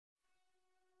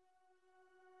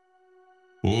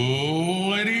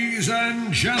Ladies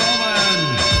and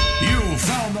gentlemen, you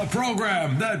found the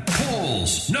program that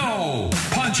pulls no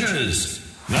punches,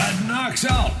 that knocks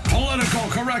out political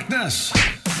correctness,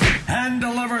 and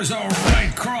delivers a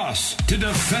right cross to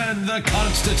defend the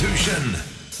Constitution.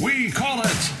 We call it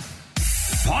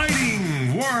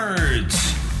Fighting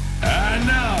Words. And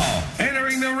now,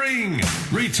 entering the ring,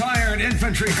 retired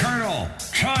infantry colonel,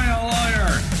 trial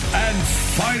lawyer, and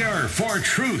fighter for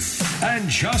truth and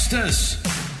justice,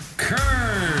 Kurt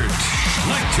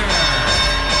Schlichter.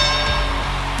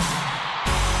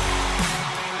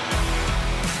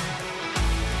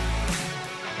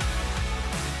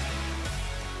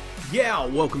 Yeah,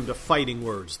 welcome to Fighting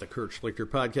Words, the Kurt Schlichter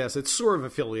podcast. It's sort of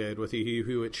affiliated with the Hugh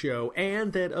Hewitt Show,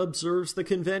 and that observes the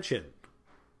convention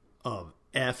of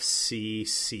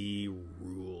FCC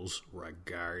rules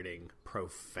regarding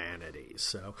profanity.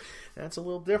 So that's a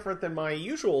little different than my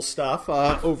usual stuff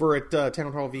over at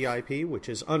Town Hall VIP, which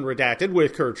is unredacted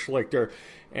with Kurt Schlichter.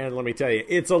 And let me tell you,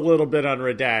 it's a little bit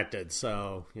unredacted.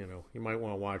 So, you might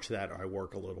want to watch that, or I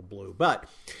work a little blue. But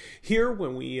here,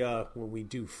 when we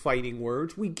do Fighting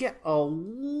Words, we get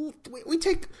we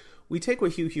take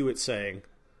what Hugh Hewitt's saying,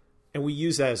 and we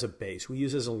use that as a base. We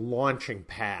use it as a launching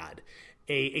pad.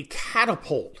 A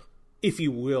catapult, if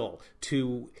you will,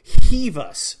 to heave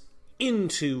us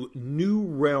into new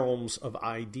realms of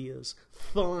ideas,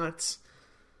 thoughts,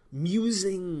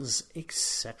 musings,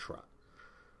 etc.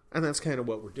 And that's kind of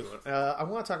what we're doing. I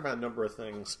want to talk about a number of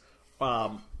things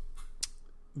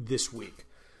this week.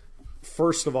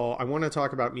 First of all, I want to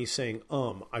talk about me saying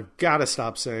I've got to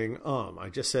stop saying I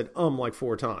just said like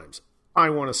 4 times. I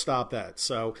want to stop that.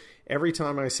 So every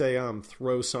time I say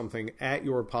throw something at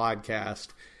your podcast,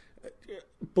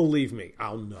 believe me,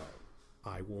 I'll know.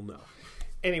 I will know.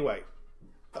 Anyway,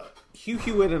 Hugh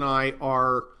Hewitt and I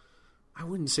are, I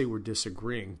wouldn't say we're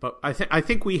disagreeing, but I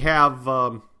think we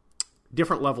have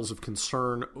different levels of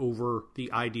concern over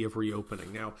the idea of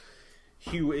reopening. Now,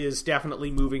 Hugh is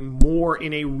definitely moving more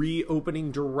in a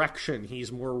reopening direction.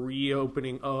 He's more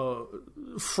reopening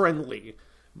friendly,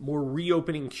 more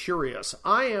reopening curious.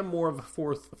 I am more of a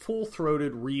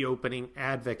full-throated reopening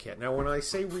advocate. Now, when I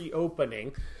say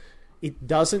reopening, it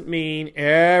doesn't mean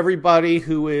everybody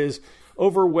who is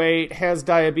overweight, has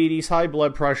diabetes, high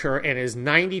blood pressure, and is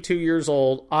 92 years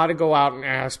old ought to go out and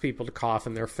ask people to cough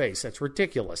in their face. That's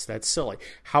ridiculous. That's silly.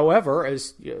 However,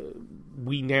 as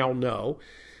we now know,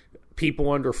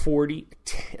 people under 40,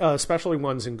 especially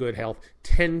ones in good health,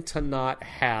 tend to not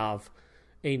have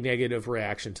a negative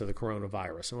reaction to the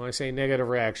coronavirus. And when I say negative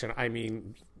reaction, I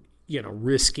mean,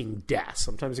 risking death.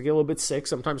 Sometimes they get a little bit sick.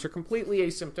 Sometimes they're completely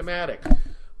asymptomatic.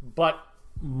 But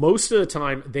most of the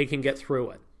time, they can get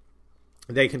through it.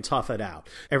 They can tough it out.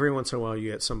 Every once in a while, you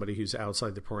get somebody who's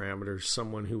outside the parameters,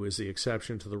 someone who is the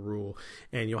exception to the rule,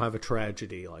 and you'll have a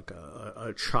tragedy like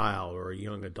a child or a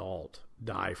young adult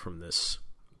die from this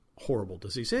horrible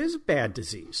disease. It is a bad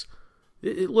disease.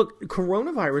 Look,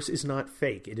 coronavirus is not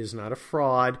fake. It is not a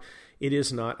fraud. It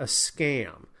is not a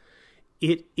scam.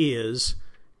 It is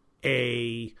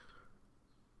a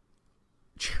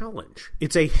challenge.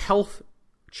 It's a health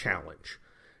challenge.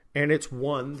 And it's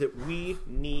one that we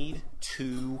need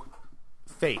to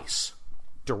face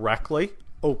directly,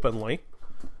 openly,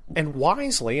 and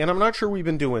wisely. And I'm not sure we've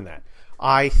been doing that.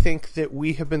 I think that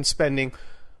we have been spending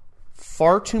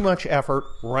far too much effort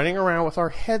running around with our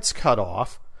heads cut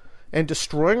off and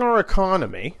destroying our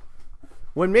economy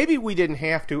when maybe we didn't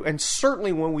have to, and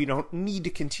certainly when we don't need to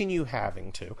continue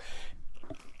having to.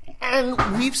 And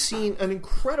we've seen an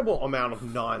incredible amount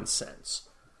of nonsense.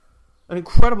 An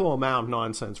incredible amount of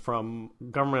nonsense from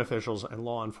government officials and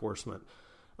law enforcement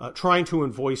trying to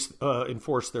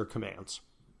enforce their commands.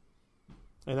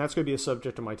 And that's going to be a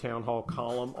subject of my town hall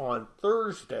column on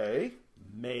Thursday,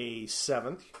 May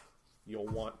 7th. You'll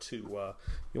want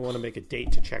to make a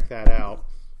date to check that out.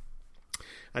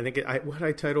 I think what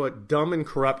I title it, Dumb and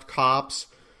Corrupt Cops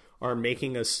Are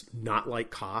Making Us Not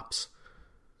Like Cops.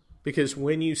 Because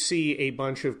when you see a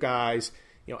bunch of guys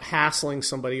hassling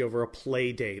somebody over a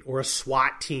play date, or a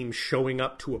SWAT team showing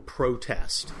up to a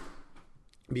protest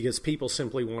because people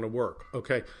simply want to work.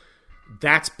 Okay,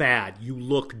 that's bad. You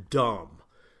look dumb.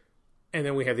 And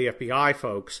then we have the FBI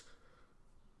folks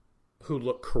who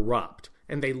look corrupt.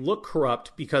 And they look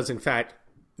corrupt because, in fact,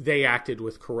 they acted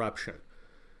with corruption.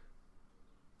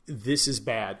 This is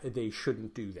bad. They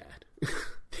shouldn't do that.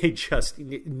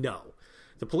 No.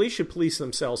 The police should police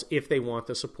themselves if they want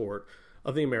the support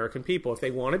of the American people. If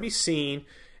they want to be seen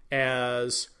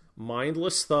as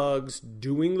mindless thugs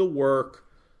doing the work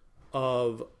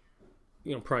of,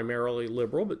 primarily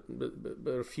liberal, but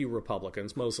a few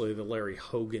Republicans, mostly the Larry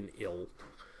Hogan ilk,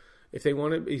 If they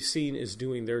want to be seen as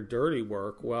doing their dirty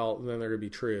work, well, then they're going to be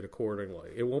treated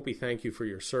accordingly. It won't be thank you for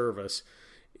your service.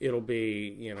 It'll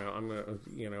be,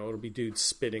 it'll be dudes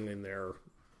spitting in their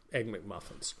Egg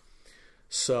McMuffins.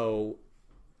 So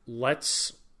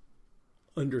let's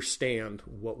understand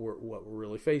what we're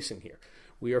really facing here.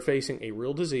 We are facing a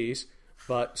real disease,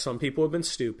 but some people have been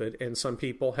stupid, and some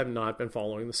people have not been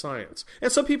following the science.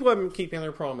 And some people have been keeping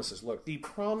their promises. Look, the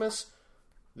promise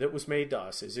that was made to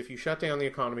us is if you shut down the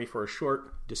economy for a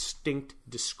short, distinct,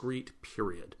 discrete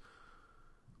period,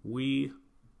 we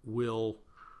will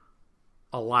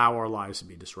allow our lives to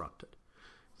be disrupted.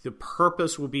 The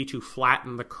purpose will be to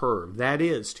flatten the curve. That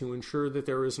is, to ensure that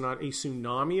there is not a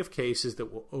tsunami of cases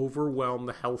that will overwhelm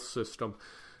the health system,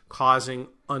 causing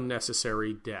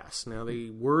unnecessary deaths. Now,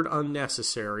 the word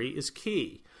unnecessary is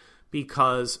key,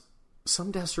 because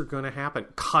some deaths are going to happen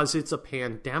because it's a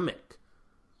pandemic.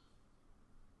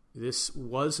 This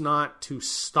was not to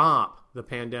stop the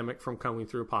pandemic from coming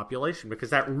through a population, because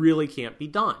that really can't be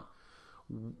done.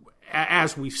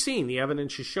 As we've seen, the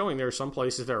evidence is showing there are some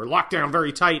places that are locked down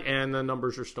very tight and the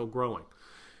numbers are still growing.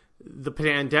 The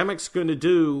pandemic's going to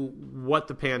do what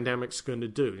the pandemic's going to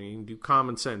do. You can do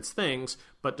common sense things,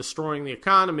 but destroying the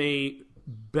economy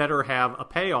better have a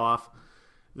payoff.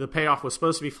 The payoff was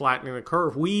supposed to be flattening the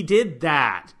curve. We did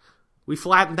that. We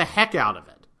flattened the heck out of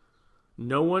it.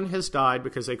 No one has died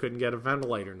because they couldn't get a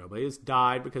ventilator. Nobody has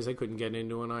died because they couldn't get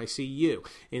into an ICU.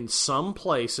 In some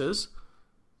places,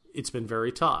 it's been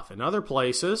very tough. In other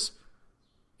places,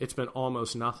 it's been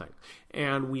almost nothing.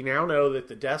 And we now know that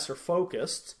the deaths are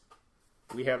focused.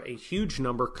 We have a huge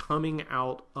number coming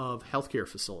out of healthcare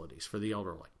facilities for the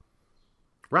elderly.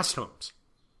 Rest homes.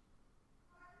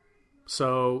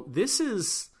 So this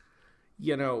is,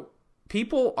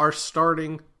 people are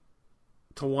starting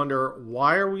to wonder,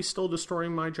 why are we still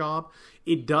destroying my job?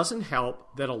 It doesn't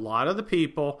help that a lot of the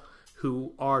people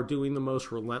who are doing the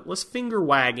most relentless finger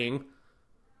wagging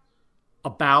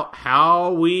about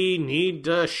how we need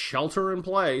to shelter in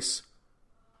place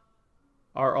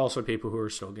are also people who are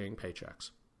still getting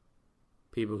paychecks.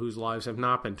 People whose lives have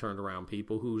not been turned around.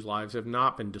 People whose lives have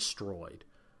not been destroyed.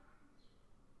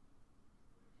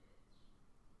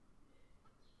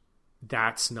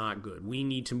 That's not good. We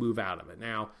need to move out of it.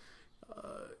 Now,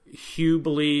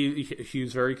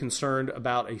 Hugh's very concerned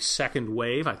about a second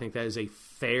wave. I think that is a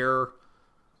fair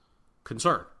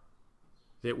concern.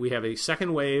 That we have a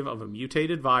second wave of a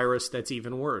mutated virus that's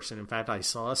even worse. And in fact, I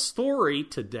saw a story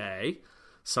today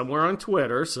somewhere on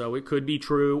Twitter, so it could be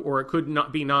true, or it could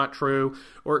not be not true,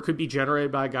 or it could be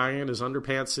generated by a guy in his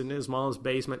underpants in his mom's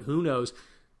basement. Who knows?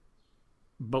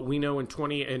 But we know in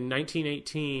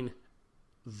 1918,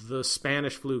 the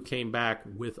Spanish flu came back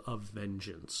with a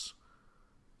vengeance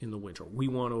in the winter. We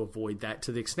want to avoid that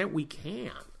to the extent we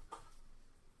can.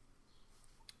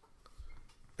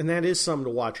 And that is something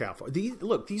to watch out for.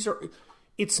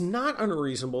 It's not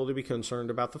unreasonable to be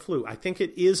concerned about the flu. I think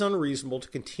it is unreasonable to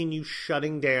continue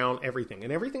shutting down everything.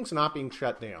 And everything's not being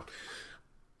shut down.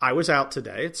 I was out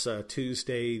today. It's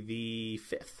Tuesday the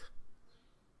 5th.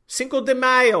 Cinco de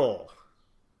Mayo.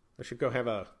 I should have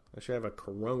a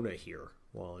Corona here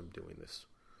while I'm doing this.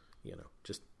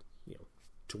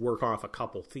 To work off a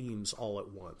couple themes all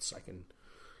at once. I can,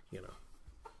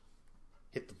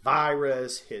 hit the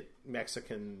virus, hit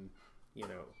Mexican,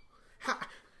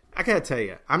 I gotta tell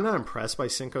you, I'm not impressed by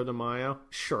Cinco de Mayo.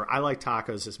 Sure, I like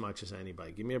tacos as much as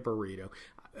anybody. Give me a burrito.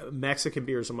 Mexican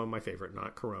beer is among my favorite,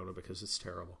 not Corona because it's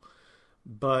terrible.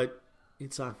 But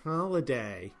it's a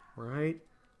holiday, right,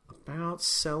 about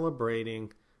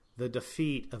celebrating the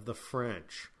defeat of the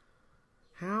French.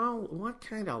 What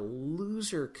kind of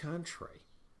loser country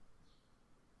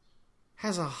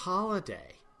has a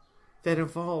holiday that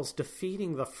involves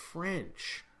defeating the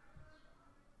French?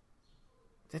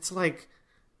 That's like,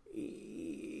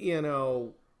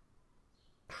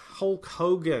 Hulk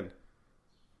Hogan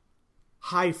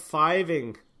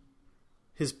high-fiving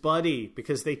his buddy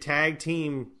because they tag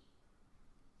team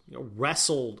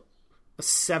wrestled a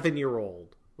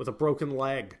 7-year-old with a broken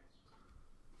leg.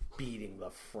 Beating the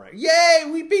French. Yay!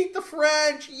 We beat the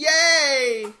French!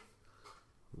 Yay!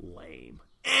 Lame.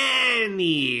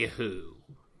 Anywho.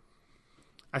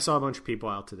 I saw a bunch of people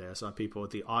out today. I saw people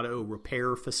at the auto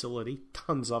repair facility.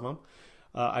 Tons of them.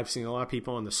 I've seen a lot of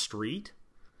people on the street.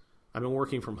 I've been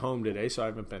working from home today, so I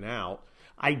haven't been out.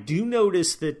 I do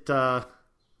notice that...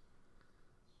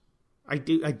 I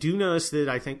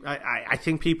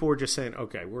think people were just saying,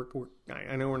 okay,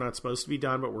 I know we're not supposed to be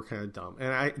done, but we're kind of dumb.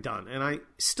 And I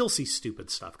still see stupid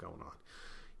stuff going on.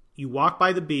 You walk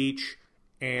by the beach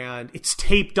and it's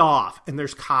taped off and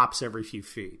there's cops every few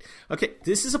feet. Okay,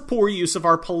 this is a poor use of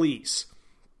our police.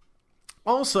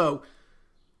 Also,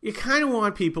 you kind of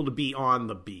want people to be on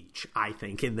the beach, I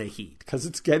think, in the heat, because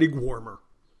it's getting warmer.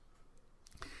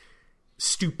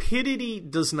 Stupidity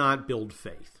does not build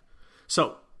faith.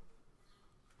 So,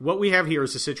 what we have here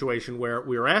is a situation where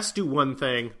we were asked to do one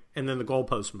thing, and then the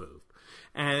goalpost moved.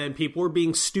 And people were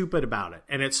being stupid about it.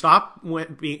 And it stopped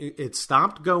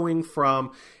going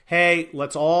from, hey,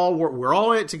 we're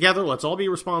all in it together, let's all be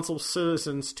responsible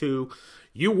citizens, to,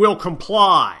 you will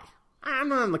comply. I'm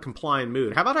not in the complying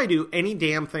mood. How about I do any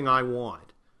damn thing I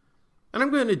want? And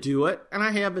I'm going to do it, and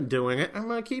I have been doing it, and I'm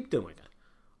going to keep doing it.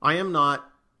 I am not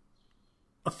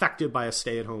affected by a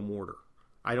stay-at-home order.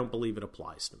 I don't believe it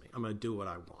applies to me. I'm going to do what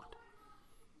I want.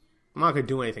 I'm not going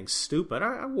to do anything stupid.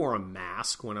 I wore a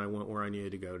mask when I went where I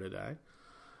needed to go today.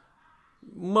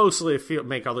 Mostly to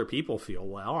make other people feel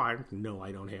well. I know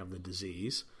I don't have the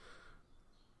disease.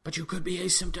 But you could be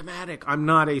asymptomatic. I'm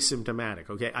not asymptomatic,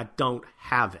 okay? I don't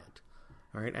have it.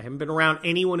 All right? I haven't been around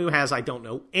anyone who has. I don't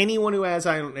know anyone who has.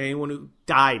 I don't know anyone who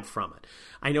died from it.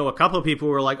 I know a couple of people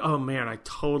who are like, oh man, I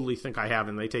totally think I have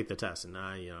it. And they take the test and,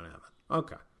 nah, you don't have it.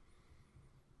 Okay.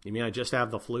 You mean I just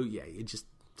have the flu? Yeah, you just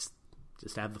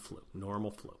have the flu.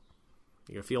 Normal flu.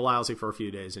 You're going to feel lousy for a few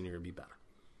days and you're going to be better.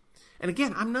 And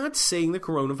again, I'm not saying the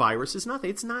coronavirus is nothing.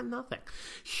 It's not nothing.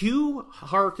 Hugh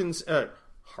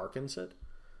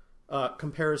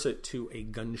compares it to a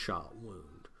gunshot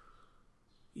wound.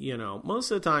 You know,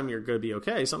 most of the time you're going to be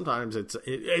okay. Sometimes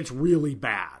it's really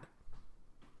bad.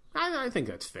 I think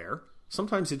that's fair.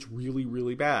 Sometimes it's really,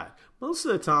 really bad. Most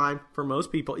of the time, for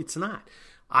most people, it's not.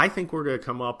 I think we're going to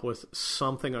come up with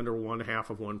something under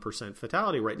 0.5%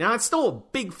 fatality rate. Now, it's still a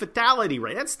big fatality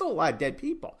rate. That's still a lot of dead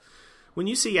people. When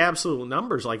you see absolute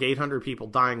numbers like 800 people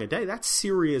dying a day, that's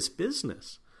serious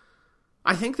business.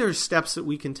 I think there's steps that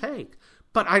we can take.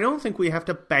 But I don't think we have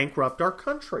to bankrupt our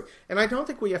country. And I don't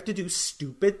think we have to do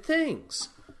stupid things.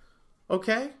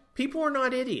 Okay? People are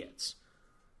not idiots.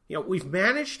 You know, we've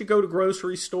managed to go to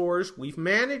grocery stores. We've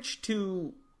managed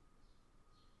to,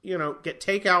 get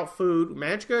takeout food. We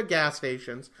managed to go to gas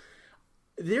stations.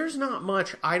 There's not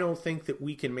much I don't think that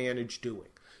we can manage doing.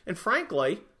 And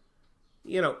frankly,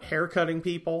 haircutting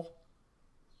people.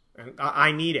 And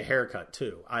I need a haircut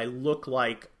too. I look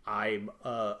like I'm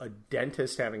a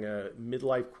dentist having a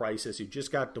midlife crisis who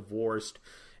just got divorced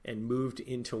and moved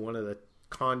into one of the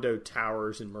condo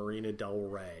towers in Marina del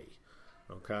Rey.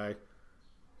 Okay?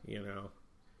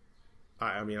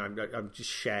 I'm just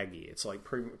shaggy. It's like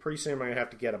pretty soon I'm going to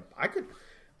have to get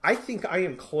I think I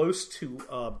am close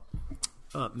to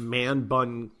man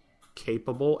bun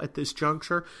capable at this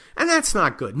juncture. And that's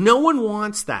not good. No one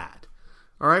wants that.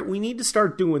 All right, we need to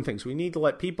start doing things. We need to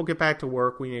let people get back to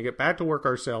work. We need to get back to work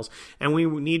ourselves. And we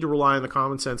need to rely on the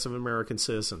common sense of American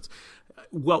citizens.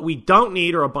 What we don't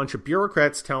need are a bunch of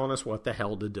bureaucrats telling us what the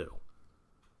hell to do.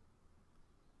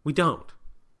 We don't.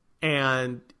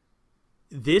 And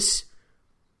there's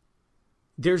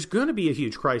going to be a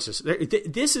huge crisis.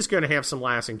 This is going to have some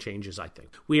lasting changes, I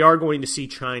think. We are going to see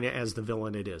China as the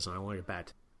villain it is. And I want to get back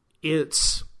to it.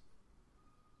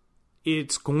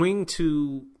 It's going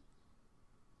to,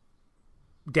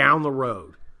 down the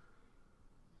road,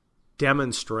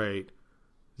 demonstrate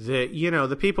that,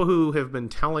 the people who have been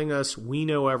telling us we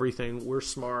know everything, we're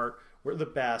smart, we're the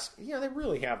best, they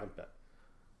really haven't been.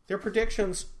 Their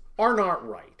predictions are not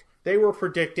right. They were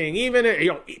predicting, even,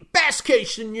 best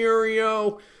case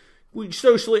scenario,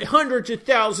 socially, hundreds of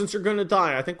thousands are going to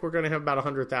die. I think we're going to have about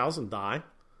 100,000 die,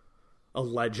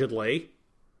 allegedly.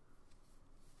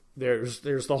 There's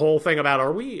the whole thing about,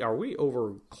 are we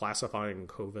over classifying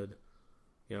COVID?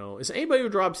 Is anybody who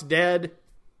drops dead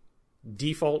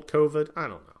default COVID? I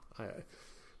don't know.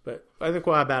 But I think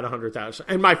we'll have about 100,000.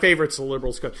 And my favorite's the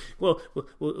liberals go, well,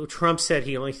 Trump said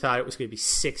he only thought it was going to be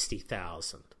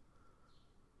 60,000.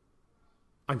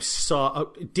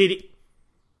 Did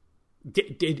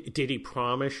he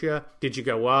promise you? Did you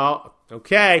go, well,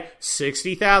 okay,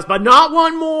 60,000, but not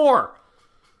one more.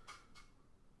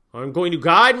 I'm going to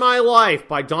guide my life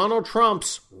by Donald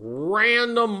Trump's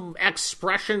random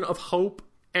expression of hope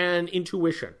and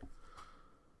intuition.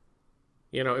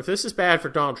 If this is bad for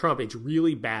Donald Trump, it's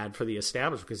really bad for the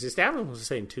establishment, because the establishment was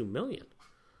saying 2 million.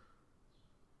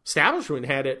 Establishment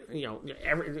had it,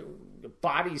 every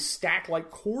bodies stacked like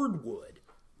cordwood.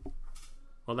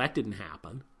 Well, that didn't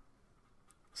happen.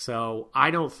 So I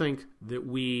don't think that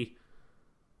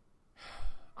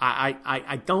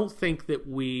I don't think that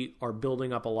we are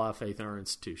building up a lot of faith in our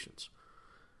institutions.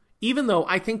 Even though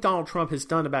I think Donald Trump has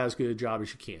done about as good a job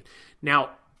as you can.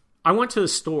 Now, I went to the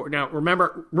store. Now,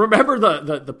 remember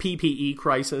the PPE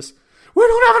crisis? We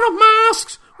don't have enough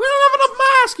masks! We don't have enough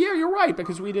masks! Yeah, you're right,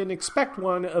 because we didn't expect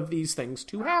one of these things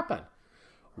to happen.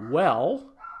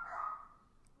 Well,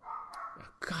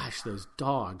 gosh, those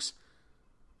dogs.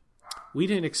 We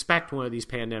didn't expect one of these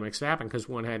pandemics to happen because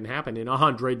one hadn't happened in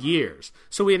 100 years.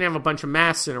 So we didn't have a bunch of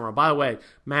masks in a row. By the way,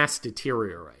 masks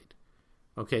deteriorate.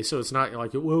 Okay, so it's not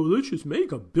like, well, let's just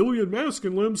make 1 billion masks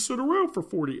and let them sit around for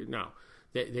 40 years. No,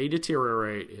 they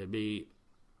deteriorate.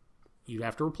 You'd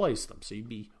have to replace them, so you'd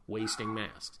be wasting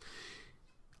masks.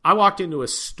 I walked into a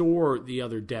store the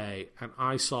other day, and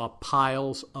I saw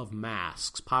piles of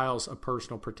masks, piles of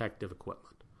personal protective equipment.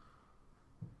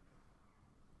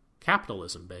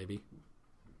 Capitalism, baby.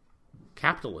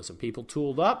 Capitalism. People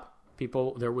tooled up.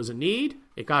 There was a need.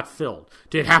 It got filled.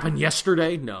 Did it happen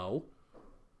yesterday? No.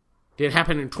 Did it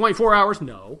happen in 24 hours?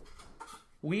 No.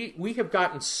 We have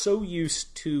gotten so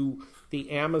used to the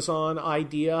Amazon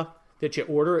idea that you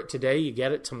order it today, you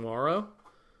get it tomorrow,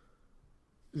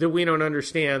 that we don't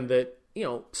understand that,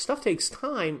 stuff takes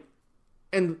time,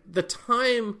 and the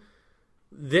time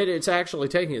that it's actually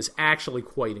taking is actually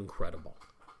quite incredible.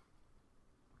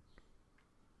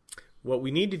 What we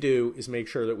need to do is make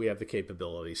sure that we have the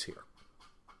capabilities here.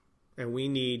 And we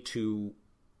need to,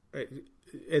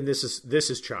 and this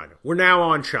is China. We're now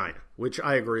on China, which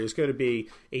I agree is going to be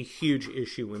a huge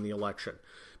issue in the election.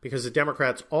 Because the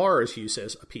Democrats are, as Hugh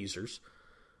says, appeasers.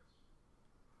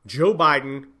 Joe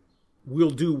Biden will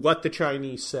do what the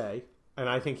Chinese say, and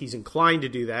I think he's inclined to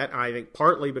do that. I think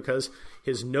partly because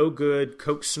his no-good,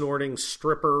 coke-snorting,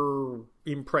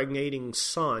 stripper-impregnating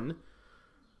son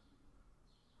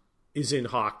is in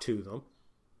hock to them,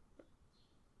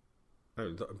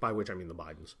 by which I mean the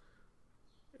Bidens.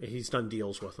 He's done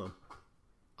deals with them.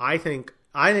 I think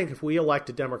if we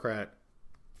elect a Democrat,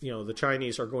 the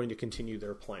Chinese are going to continue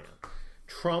their plan.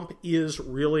 Trump is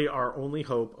really our only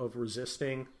hope of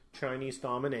resisting Chinese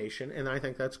domination, and I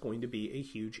think that's going to be a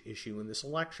huge issue in this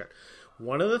election.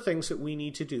 One of the things that we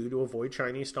need to do to avoid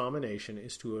Chinese domination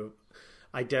is to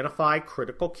identify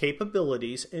critical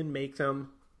capabilities and make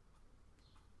them,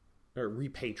 or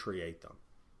repatriate them.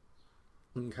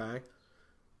 Okay?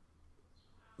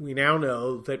 We now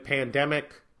know that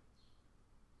pandemic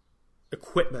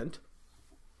equipment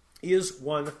is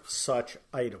one such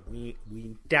item. We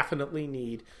definitely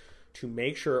need to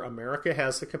make sure America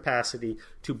has the capacity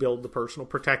to build the personal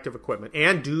protective equipment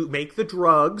and make the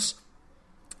drugs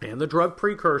and the drug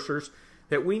precursors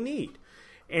that we need.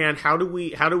 And how do we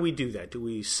do that? Do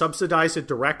we subsidize it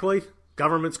directly?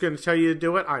 Government's going to tell you to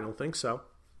do it? I don't think so.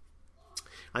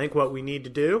 I think what we need to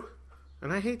do,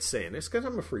 and I hate saying this because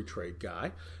I'm a free trade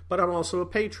guy, but I'm also a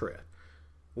patriot.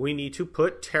 We need to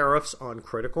put tariffs on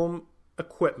critical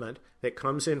equipment that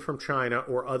comes in from China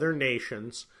or other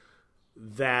nations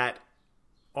that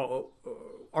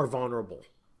are vulnerable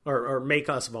or make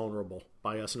us vulnerable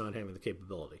by us not having the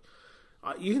capability.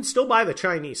 You can still buy the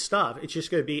Chinese stuff. It's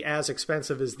just going to be as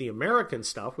expensive as the American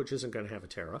stuff, which isn't going to have a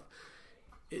tariff.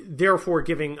 Therefore,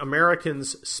 giving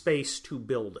Americans space to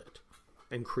build it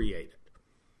and create it.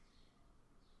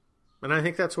 And I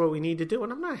think that's what we need to do.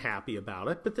 And I'm not happy about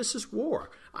it, but this is war.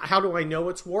 How do I know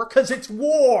it's war? Because it's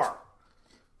war!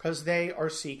 Because they are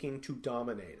seeking to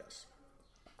dominate us.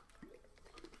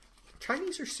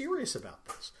 Chinese are serious about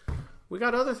this. We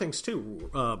got other things too.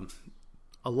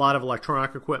 A lot of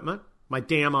electronic equipment. My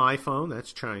damn iPhone,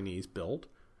 that's Chinese built.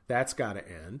 That's got to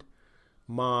end.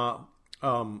 My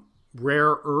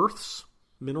rare earths,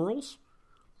 minerals.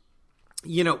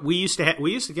 We used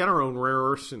to get our own rare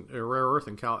earth in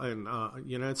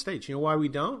United States. You know why we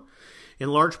don't? In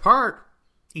large part,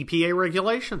 EPA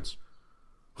regulations.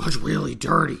 Oh, it's really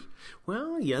dirty.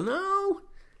 Well,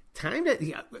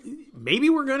 maybe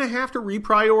we're going to have to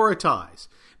reprioritize.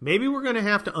 Maybe we're going to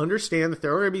have to understand that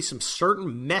there are going to be some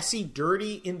certain messy,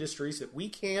 dirty industries that we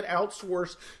can't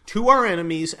outsource to our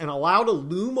enemies and allow to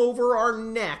loom over our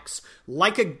necks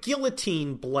like a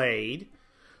guillotine blade,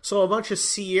 so a bunch of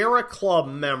Sierra Club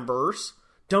members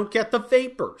don't get the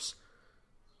vapors.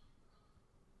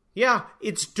 Yeah,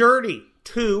 it's dirty.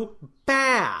 Too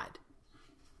bad.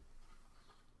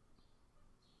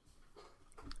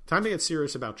 Time to get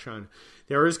serious about China.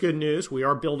 There is good news. We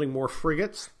are building more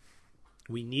frigates.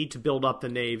 We need to build up the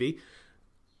Navy.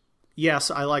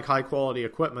 Yes, I like high-quality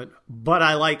equipment, but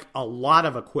I like a lot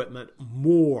of equipment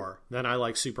more than I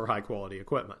like super high-quality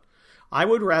equipment. I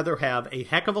would rather have a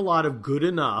heck of a lot of good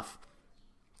enough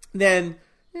than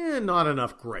not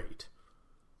enough great.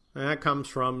 And that comes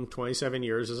from 27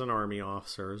 years as an Army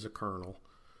officer, as a colonel.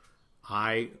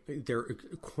 Their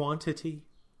quantity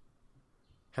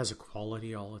has a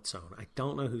quality all its own. I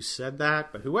don't know who said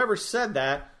that, but whoever said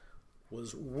that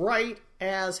was right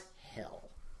as hell.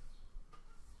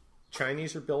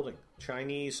 Chinese are building.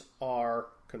 Chinese are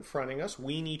confronting us.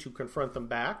 We need to confront them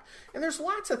back. And there's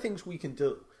lots of things we can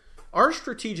do. Our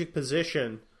strategic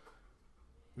position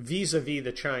vis-a-vis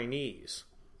the Chinese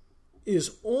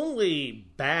is only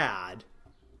bad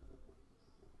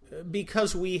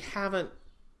because we haven't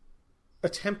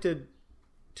attempted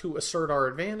to assert our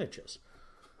advantages.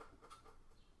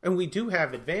 And we do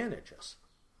have advantages.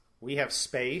 We have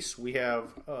space. We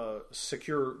have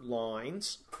secure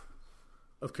lines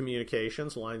of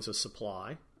communications, lines of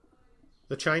supply.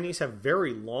 The Chinese have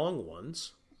very long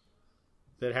ones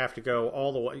that have to go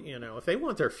all the way. If they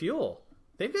want their fuel,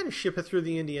 they've got to ship it through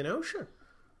the Indian Ocean.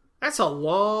 That's a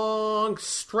long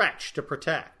stretch to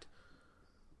protect.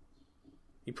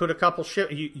 You put a couple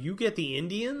ships, you get the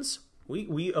Indians,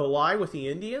 we ally with the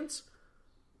Indians,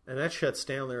 and that shuts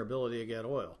down their ability to get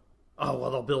oil. Oh,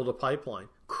 well, they'll build a pipeline.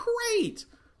 Great!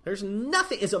 There's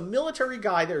nothing, as a military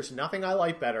guy, there's nothing I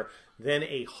like better than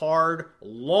a hard,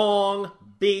 long,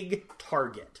 big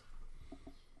target.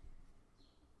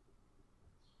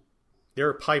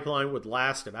 Their pipeline would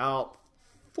last about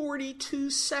 42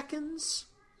 seconds.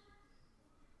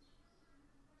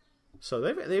 So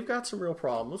they've got some real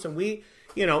problems. And we,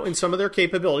 in some of their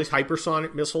capabilities,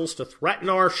 hypersonic missiles to threaten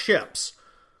our ships.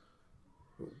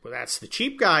 Well, that's the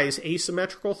cheap guy's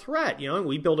asymmetrical threat.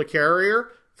 We build a carrier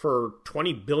for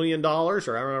 $20 billion, or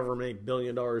however many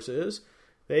billion dollars is.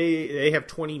 They have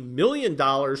 $20 million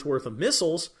worth of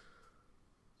missiles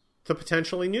to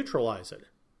potentially neutralize it.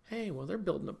 Hey, well, they're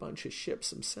building a bunch of ships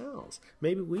themselves.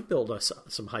 Maybe we build us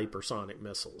some hypersonic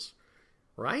missiles,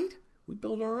 right? We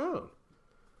build our own.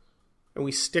 And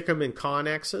we stick them in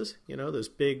connexes, those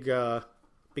big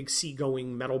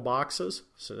seagoing metal boxes.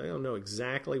 So they don't know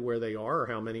exactly where they are or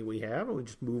how many we have. And we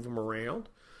just move them around,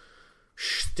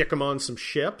 stick them on some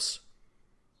ships,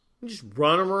 and just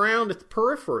run them around at the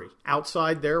periphery,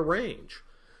 outside their range.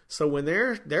 So when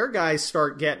their guys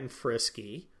start getting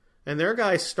frisky, and their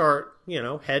guys start,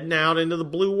 heading out into the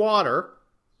blue water,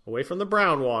 away from the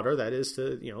brown water, that is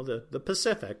the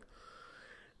Pacific,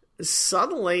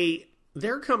 suddenly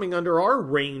they're coming under our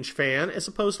range fan as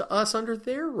opposed to us under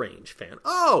their range fan.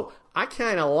 Oh, I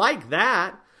kind of like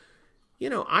that.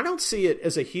 I don't see it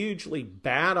as a hugely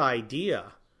bad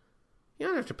idea. You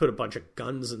don't have to put a bunch of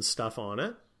guns and stuff on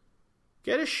it.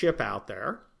 Get a ship out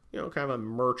there, kind of a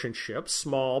merchant ship,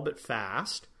 small but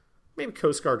fast, maybe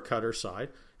Coast Guard cutter side,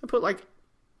 and put like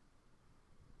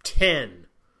 10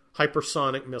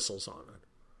 hypersonic missiles on it.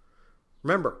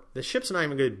 Remember, the ship's not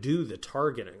even going to do the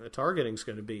targeting. The targeting's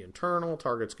going to be internal.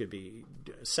 Targets could be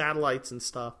satellites and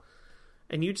stuff.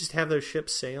 And you just have those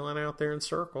ships sailing out there in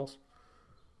circles.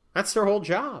 That's their whole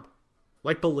job.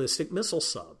 Like ballistic missile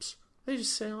subs. They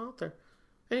just sail out there.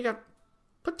 And you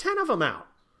put 10 of them out.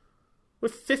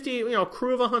 With 50,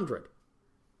 crew of 100.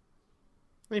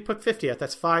 And you put 50 out.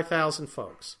 That's 5,000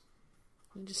 folks.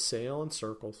 You just sail in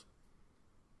circles.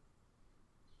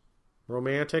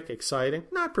 Romantic, exciting,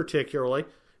 not particularly.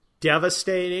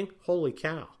 Devastating, holy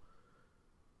cow.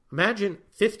 Imagine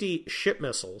 50 ship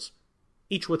missiles,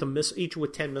 each with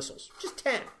 10 missiles. Just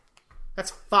 10.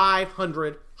 That's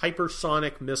 500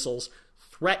 hypersonic missiles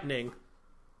threatening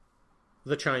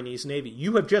the Chinese Navy.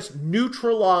 You have just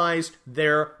neutralized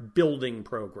their building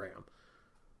program.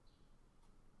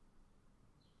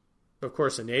 Of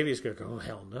course, the Navy is going to go, oh,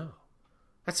 hell no.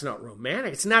 That's not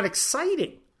romantic. It's not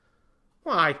exciting.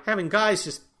 Why, having guys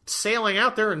just sailing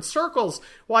out there in circles,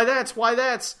 why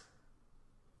that's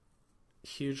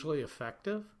hugely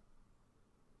effective?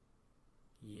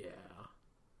 Yeah,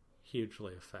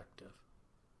 hugely effective.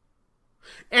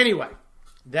 Anyway,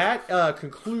 that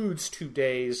concludes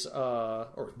today's,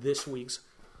 or this week's,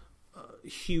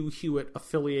 Hugh Hewitt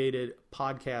affiliated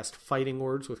podcast, Fighting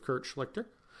Words with Kurt Schlichter.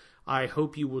 I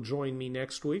hope you will join me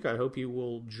next week. I hope you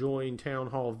will join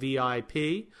Town Hall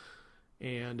VIP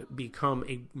and become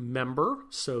a member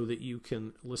so that you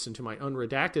can listen to my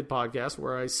unredacted podcast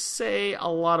where I say a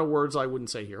lot of words I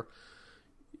wouldn't say here.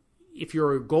 If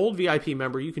you're a Gold VIP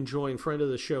member, you can join friend of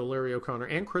the show, Larry O'Connor,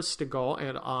 and Chris Stegall,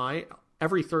 and I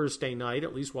every Thursday night,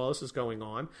 at least while this is going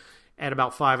on, at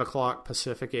about 5 o'clock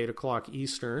Pacific, 8 o'clock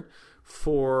Eastern,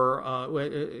 for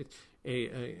a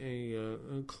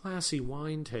classy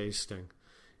wine tasting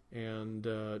and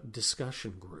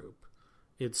discussion group.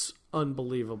 It's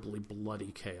unbelievably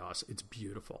bloody chaos. It's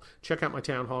beautiful. Check out my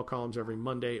Town Hall columns every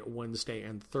Monday, Wednesday,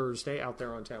 and Thursday out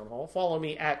there on Town Hall. Follow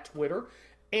me at Twitter.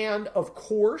 And, of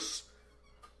course,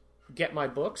 get my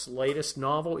books. Latest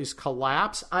novel is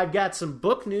Collapse. I've got some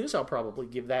book news. I'll probably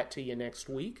give that to you next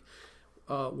week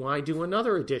when I do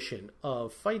another edition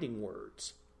of Fighting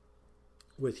Words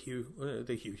with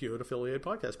the Hugh Hewitt affiliated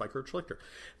podcast by Kurt Schlichter.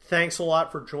 Thanks a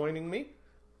lot for joining me.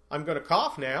 I'm going to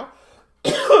cough now.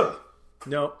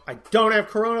 No, I don't have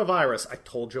coronavirus. I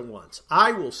told you once.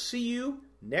 I will see you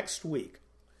next week.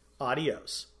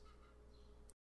 Adios.